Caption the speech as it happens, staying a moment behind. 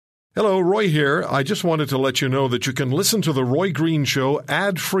Hello, Roy here. I just wanted to let you know that you can listen to The Roy Green Show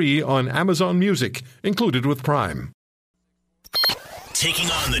ad-free on Amazon Music, included with Prime. Taking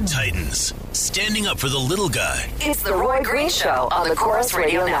on the Titans, standing up for the little guy. It's The Roy Green Show on the Chorus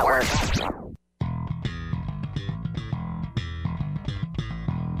Radio Network.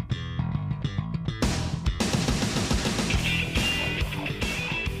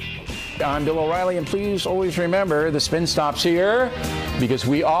 I'm Bill O'Reilly, and please always remember the spin stops here because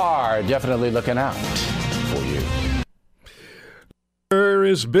we are definitely looking out for you. There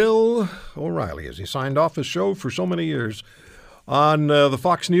is Bill O'Reilly as he signed off his show for so many years on the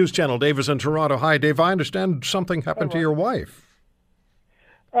Fox News channel. Dave is in Toronto. Hi, Dave. I understand something happened to your wife.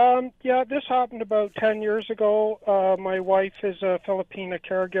 Yeah, this happened about 10 years ago. My wife is a Filipina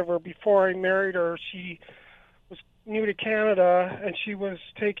caregiver. Before I married her, she was new to Canada, and she was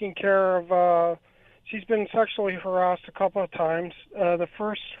taking care of, she's been sexually harassed a couple of times. The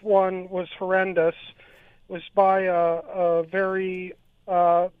first one was horrendous. It was by a very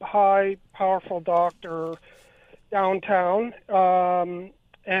high, powerful doctor downtown,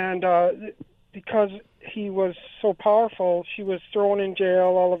 and because he was so powerful, she was thrown in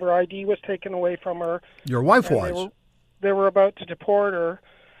jail. All of her ID was taken away from her. Your wife was? They were about to deport her.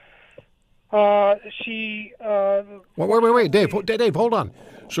 Wait, Dave, hold on.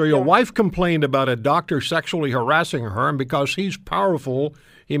 So your wife complained about a doctor sexually harassing her, and because he's powerful,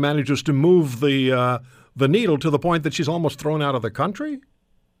 he manages to move the needle to the point that she's almost thrown out of the country?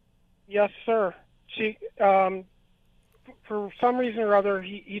 Yes, sir. She, for some reason or other,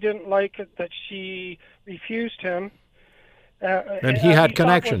 he didn't like it that she refused him. And he had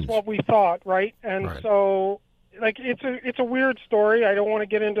connections. That's what we thought, right? And right. So, like, it's a weird story. I don't want to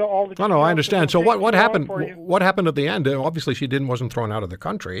get into all the details. No, I understand. So what happened? What happened at the end? Obviously, she wasn't thrown out of the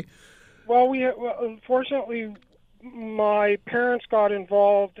country. Well, unfortunately, my parents got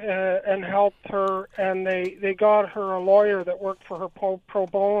involved and helped her, and they got her a lawyer that worked for her pro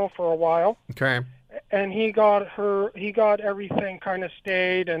bono for a while. Okay. And he got everything kind of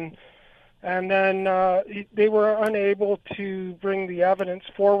stayed, and then they were unable to bring the evidence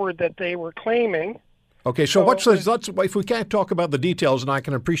forward that they were claiming. Okay, so if we can't talk about the details, and I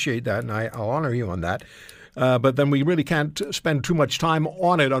can appreciate that, and I'll honor you on that, but then we really can't spend too much time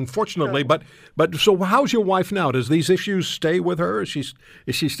on it, unfortunately. Sure. But so how's your wife now? Does these issues stay with her? Is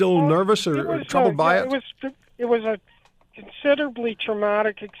she still nervous or troubled by it? It was a considerably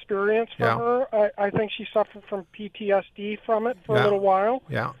traumatic experience for her. I think she suffered from PTSD from it for a little while.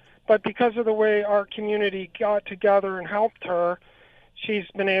 Yeah. But because of the way our community got together and helped her, she's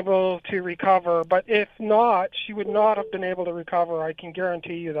been able to recover. But if not, she would not have been able to recover. I can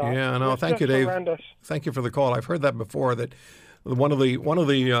guarantee you that. Yeah, no, thank you, Dave. Horrendous. Thank you for the call. I've heard that before. That one of the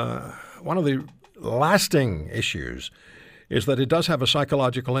lasting issues is that it does have a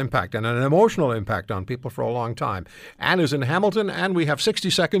psychological impact and an emotional impact on people for a long time. Anne is in Hamilton, and we have 60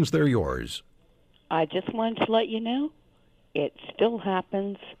 seconds. They're yours. I just wanted to let you know it still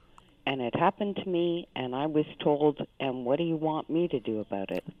happens. And it happened to me, and I was told, and what do you want me to do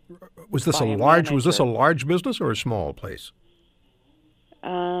about it? Was this a large business or a small place?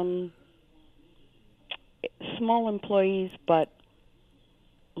 Small employees, but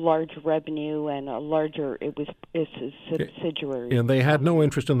large revenue and it's a subsidiary. And they had no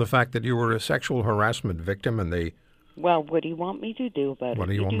interest in the fact that you were a sexual harassment victim, and they... Well, what do you want me to do about it? What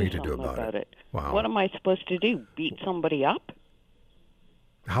do you want me to do about it? Wow. What am I supposed to do, beat somebody up?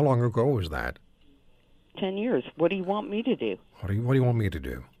 How long ago was that? 10 years. What do you want me to do? What do you want me to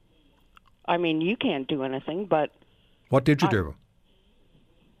do? I mean, you can't do anything, but... What did you do?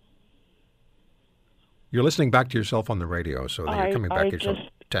 You're listening back to yourself on the radio, so that you're coming back to yourself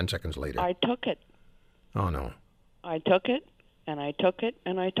 10 seconds later. I took it. Oh, no. I took it, and I took it,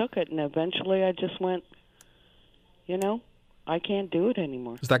 and I took it, and eventually I just went, I can't do it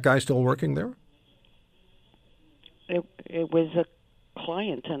anymore. Is that guy still working there? It was a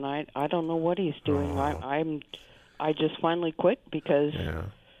client, and I don't know what he's doing. I just finally quit because... Yeah.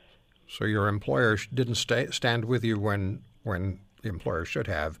 So your employer didn't stand with you when the employer should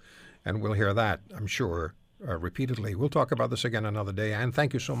have, and we'll hear that, I'm sure, repeatedly. We'll talk about this again another day, and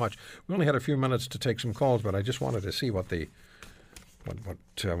thank you so much. We only had a few minutes to take some calls, but I just wanted to see what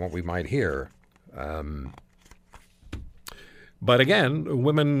we might hear. But again,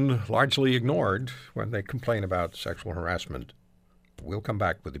 women largely ignored when they complain about sexual harassment. We'll come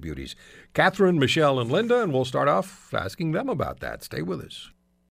back with the beauties. Catherine, Michelle, and Linda, and we'll start off asking them about that. Stay with us.